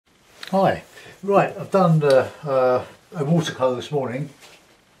Hi. Right, I've done a watercolour this morning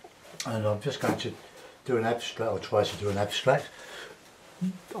and I'm just going to do an abstract, or try to do an abstract.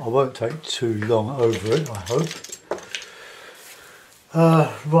 I won't take too long over it, I hope.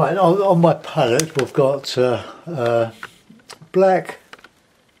 Right, on my palette we've got black,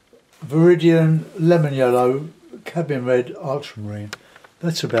 viridian, lemon yellow, cadmium red, ultramarine.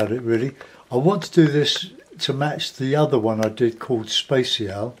 That's about it really. I want to do this to match the other one I did called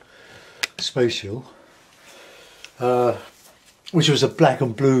Spatial, which was a black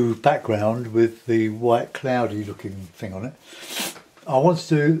and blue background with the white cloudy looking thing on it. I want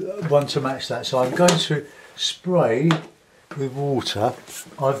to do one to match that, so I'm going to spray with water.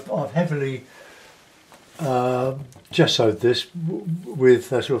 I've heavily gessoed this with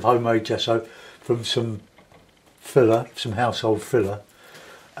sort of homemade gesso from some filler, some household filler,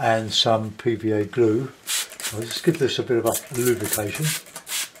 and some PVA glue. I'll just give this a bit of a lubrication.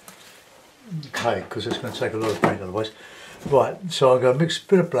 Okay, because it's going to take a lot of paint otherwise. Right, so I'm going to mix a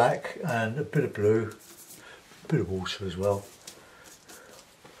bit of black and a bit of blue, a bit of water as well.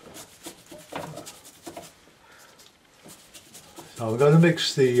 So I'm going to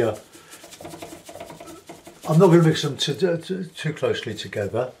mix the, I'm not going to mix them too closely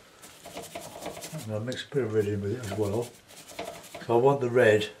together. I'm going to mix a bit of red in with it as well. So I want the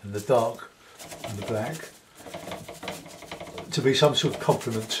red and the dark and the black to be some sort of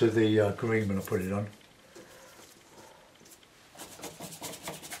complement to the green when I put it on.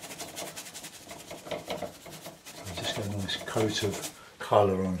 So just get a nice coat of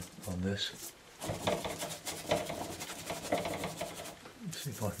colour on this. Let's see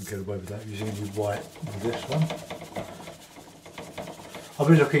if I can get away with that using the white with this one. I've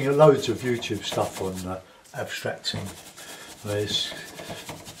been looking at loads of YouTube stuff on abstracting.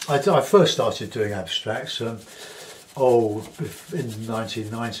 I first started doing abstracts in the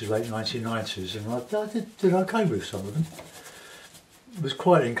 1990s, late 1990s, and I did okay with some of them. It was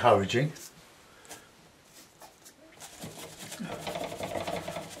quite encouraging.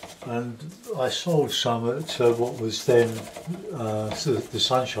 And I sold some at what was then the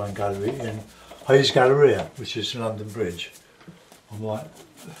Sunshine Gallery in Hayes Galleria, which is London Bridge. I might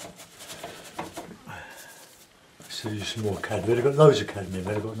use some more cadmium. I've got loads of cadmium,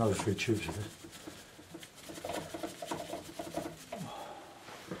 I've got another 3 tubes of it.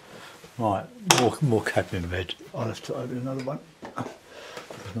 Right, more cadmium red. I'll have to open another one.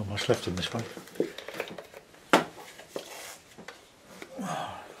 There's not much left in this one.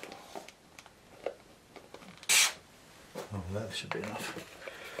 Oh, that should be enough.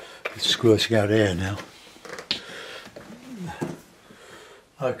 It's squirting out air now.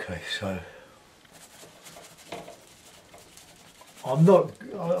 Okay, so I'm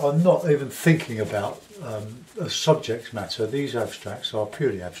not even thinking about a subject matter. These abstracts are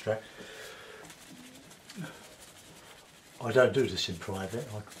purely abstract. I don't do this in private.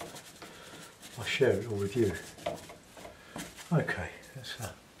 I share it all with you. Okay, let's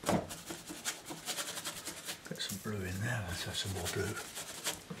get some blue in there. Let's have some more blue.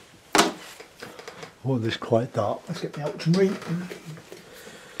 Oh, this is quite dark. Let's get the ultramarine.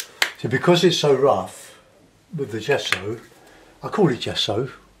 So because it's so rough with the gesso, I call it gesso,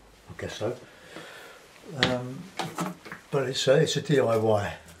 or gesso, but it's a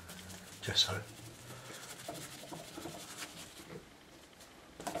DIY gesso.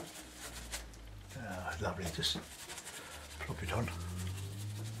 Lovely, just plop it on.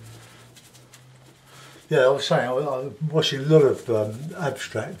 Yeah, I was saying, I'm watching a lot of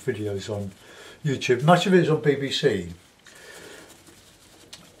abstract videos on YouTube. Much of it is on BBC.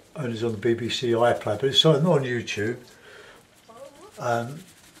 And it's on the BBC iPlayer, but it's not on YouTube.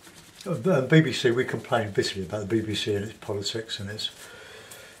 BBC, we complain bitterly about the BBC and its politics and its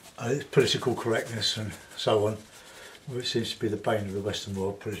political correctness and so on, which seems to be the bane of the Western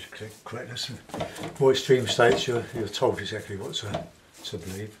world, political correctness. And more extreme states, you're told exactly what to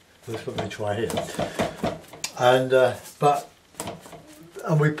believe. That's what they try here. And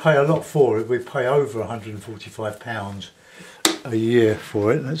we pay a lot for it. We pay over £145 a year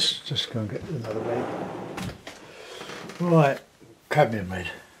for it. Let's just go and get another red. Right, cadmium red.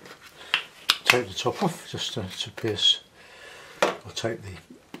 Take the top off just to pierce. I'll take the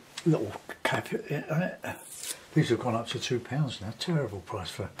little cap on it. These have gone up to £2 now. Terrible price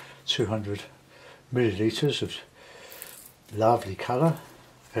for 200 millilitres of lovely colour.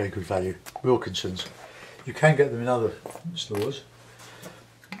 Very good value. Wilkinson's. You can get them in other stores.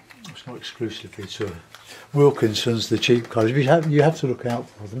 It's not exclusively to Wilkinson's, the cheap colours. You have to look out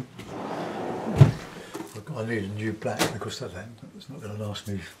for them. I need a new black because that's not going to last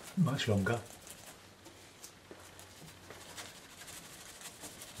me much longer.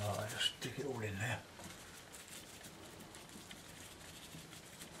 Alright, just stick it all in there.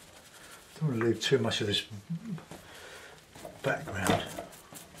 Don't want to leave too much of this background.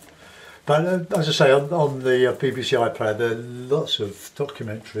 But as I say, on the BBC iPlayer there are lots of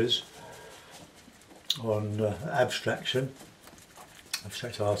documentaries on abstract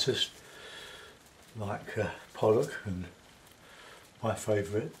artists like Pollock and my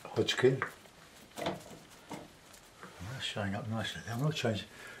favourite, Hodgkin. That's showing up nicely. I'm not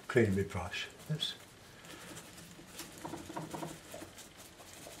cleaning my brush. Let's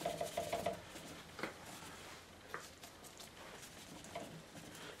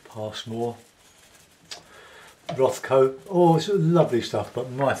Passmore, Rothko. Oh, it's lovely stuff. But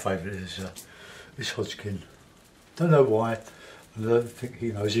my favourite is Hodgkin. Don't know why. I don't think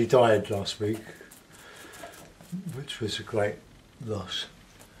he knows. He died last week, which was a great loss.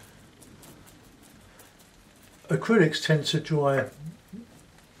 Acrylics tend to dry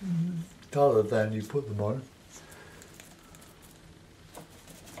duller than you put them on.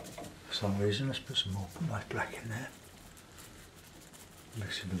 For some reason, let's put some more nice black in there.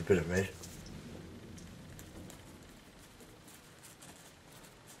 Mix it with a bit of red.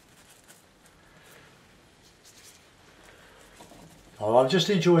 Oh, I'm just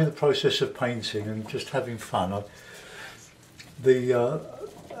enjoying the process of painting and just having fun.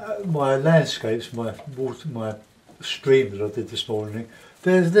 My landscapes, my stream that I did this morning,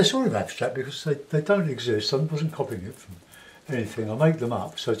 they're sort of abstract because they don't exist. I wasn't copying it from anything. I make them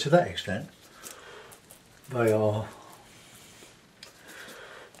up. So to that extent, they are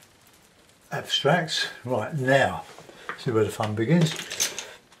abstract. Right, now, see where the fun begins.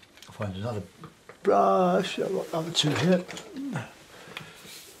 I'll find another brush. I've got another two here.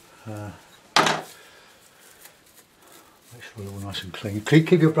 Make sure they're all nice and clean.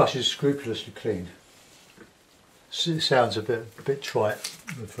 Keep your brushes scrupulously clean. It sounds a bit trite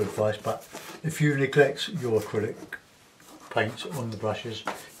for advice, but if you neglect your acrylic paint on the brushes,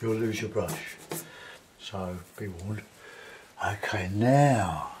 you'll lose your brush. So be warned. Okay,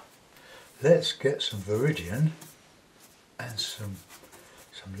 now let's get some Viridian and some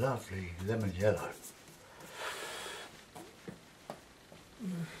lovely lemon yellow.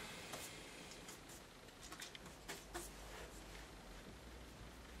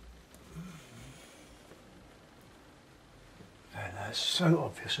 And that's so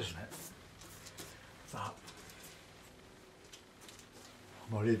obvious, isn't it? But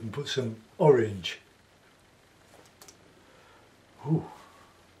I might even put some orange. Ooh.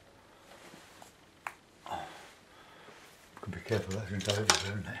 Be careful, that's going to go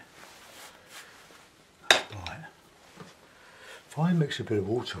everywhere, isn't it? Right. If I mix a bit of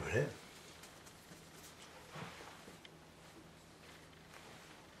water with it,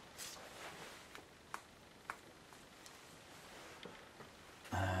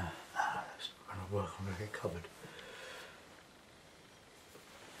 that's not going to work, I'm going to get covered.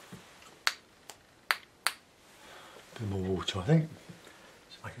 A bit more water, I think.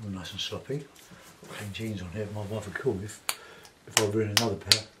 Let's make it all nice and sloppy. Got clean jeans on here, my wife would call me if I were in another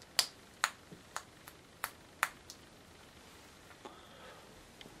pair.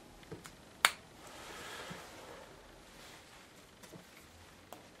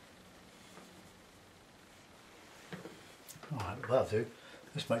 Alright, that'll do.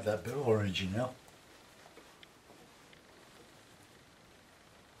 Let's make that a bit orangey now.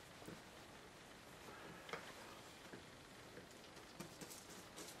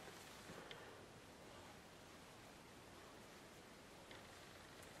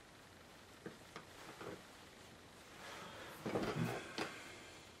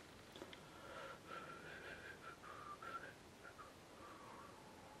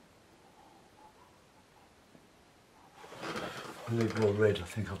 I'll leave more red, I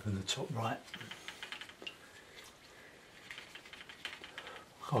think, up in the top right.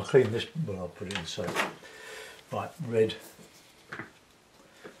 I'll clean this, well, I'll put it in soap. Right, red.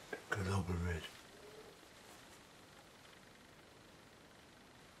 Good old red.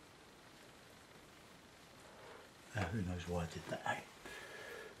 Now, who knows why I did that, eh?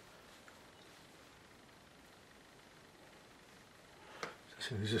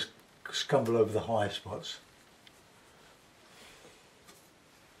 So we just scumble over the high spots.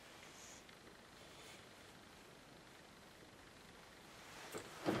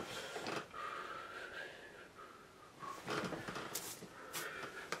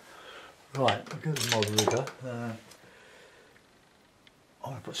 Right, I'll get the mod rigger. I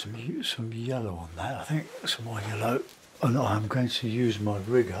want to put some yellow on that. I think some more yellow. And I'm going to use my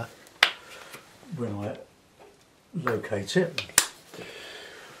rigger when I locate it.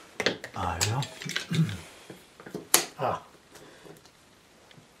 There we are.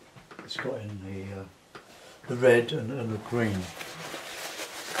 it's got in the red and the green.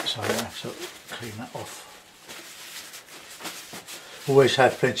 So I have to clean that off. Always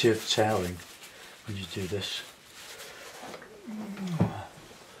have plenty of toweling when you do this.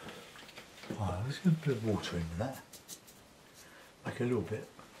 Oh, let's get a bit of water in that. Make it a little bit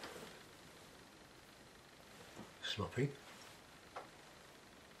sloppy.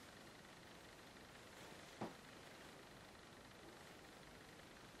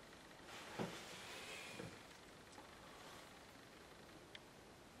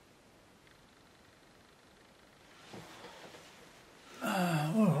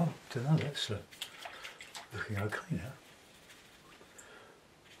 Well, I don't know, that's looking okay now.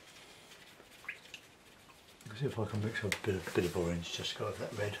 Let's see if I can mix up a bit of orange, just got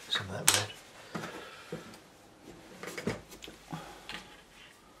that red, some of that red.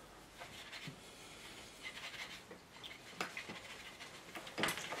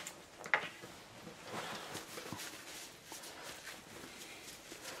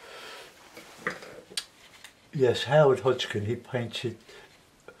 Yes, Howard Hodgkin, he painted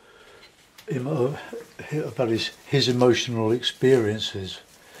about his emotional experiences,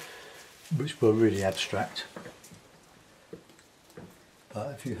 which were really abstract.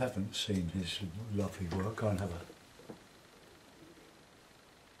 But if you haven't seen his lovely work, go and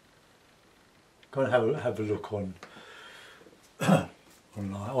have a look on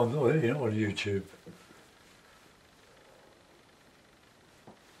online on YouTube.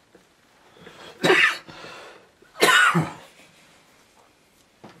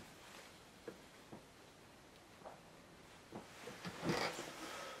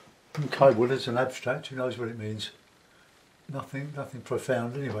 Okay, well, it's an abstract. Who knows what it means? Nothing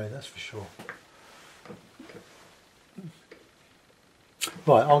profound anyway. That's for sure.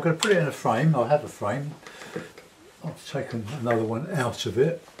 Right, I'm going to put it in a frame. I have a frame. I've taken another one out of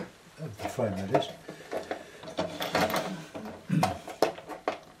it. The frame, that is.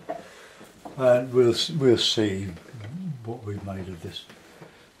 And we'll see what we've made of this.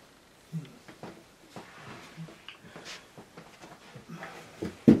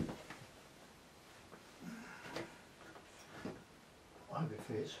 I hope it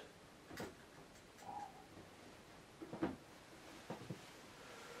fits.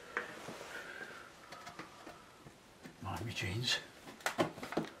 My jeans.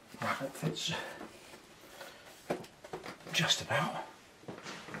 Right, that fits just about.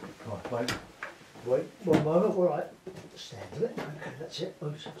 Right, wait one moment, all right. Stand with it. Okay, that's it.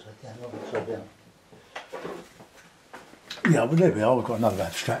 Oops, upside down, upside down. Yeah, well, there we are. We've got another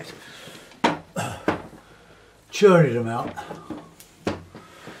abstract. Journeyed them out.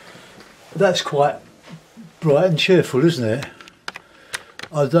 That's quite bright and cheerful, isn't it?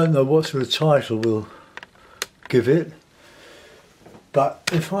 I don't know what sort of title we'll give it, but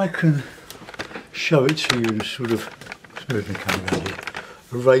if I can show it to you, sort of, let's move the camera around here,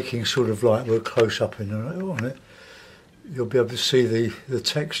 raking sort of like we're close up on it, you'll be able to see the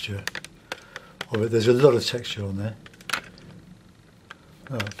texture of it. There's a lot of texture on there.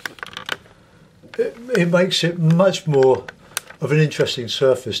 Oh. It makes it much more of an interesting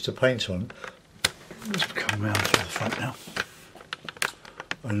surface to paint on. Let's come round to the front now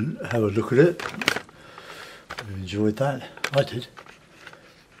and have a look at it. You enjoyed that? I did.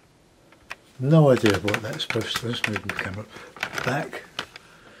 No idea what that's supposed to. Let's move the camera back.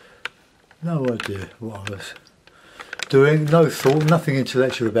 No idea what I was doing. No thought, nothing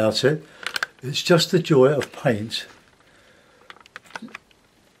intellectual about it. It's just the joy of paint.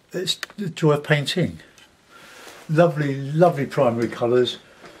 It's the joy of painting. Lovely, lovely primary colours.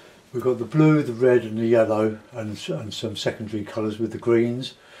 We've got the blue, the red and the yellow and some secondary colours with the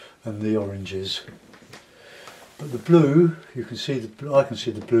greens and the oranges. But the blue, you can see I can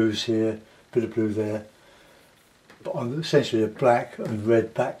see the blues here, a bit of blue there, but on essentially a black and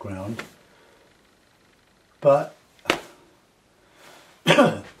red background. But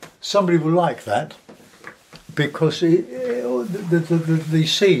somebody will like that because the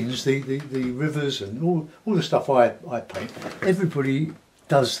scenes, the rivers and all the stuff I paint, everybody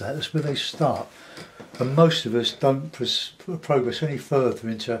does that. That's where they start, and most of us don't progress any further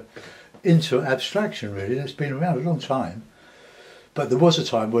into abstraction. Really, it's been around a long time. But there was a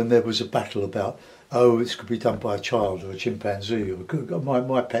time when there was a battle about, oh, this could be done by a child or a chimpanzee, or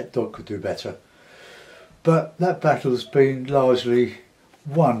my pet dog could do better. But that battle's been largely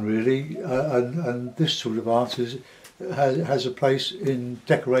won, really, and this sort of art has a place in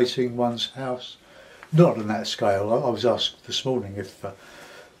decorating one's house. Not on that scale. I was asked this morning if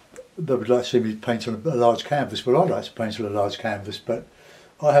they would like to see me paint on a large canvas. Well, I'd like to paint on a large canvas, but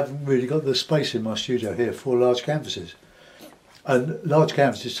I haven't really got the space in my studio here for large canvases. And large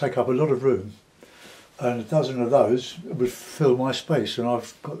canvases take up a lot of room, and a dozen of those would fill my space, and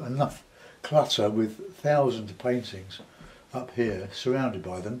I've got enough clutter with thousands of paintings up here surrounded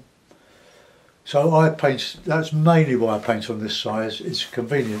by them. So I paint, that's mainly why I paint on this size. It's a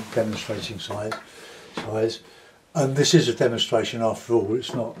convenient demonstrating size, and this is a demonstration after all.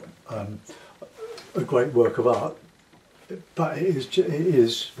 It's not a great work of art, but it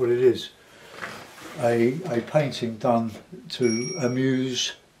is what it is. A painting done to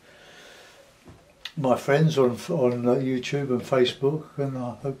amuse my friends on YouTube and Facebook, and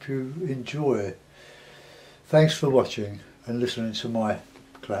I hope you enjoy. Thanks for watching and listening to my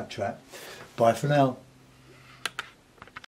claptrap. Bye for now.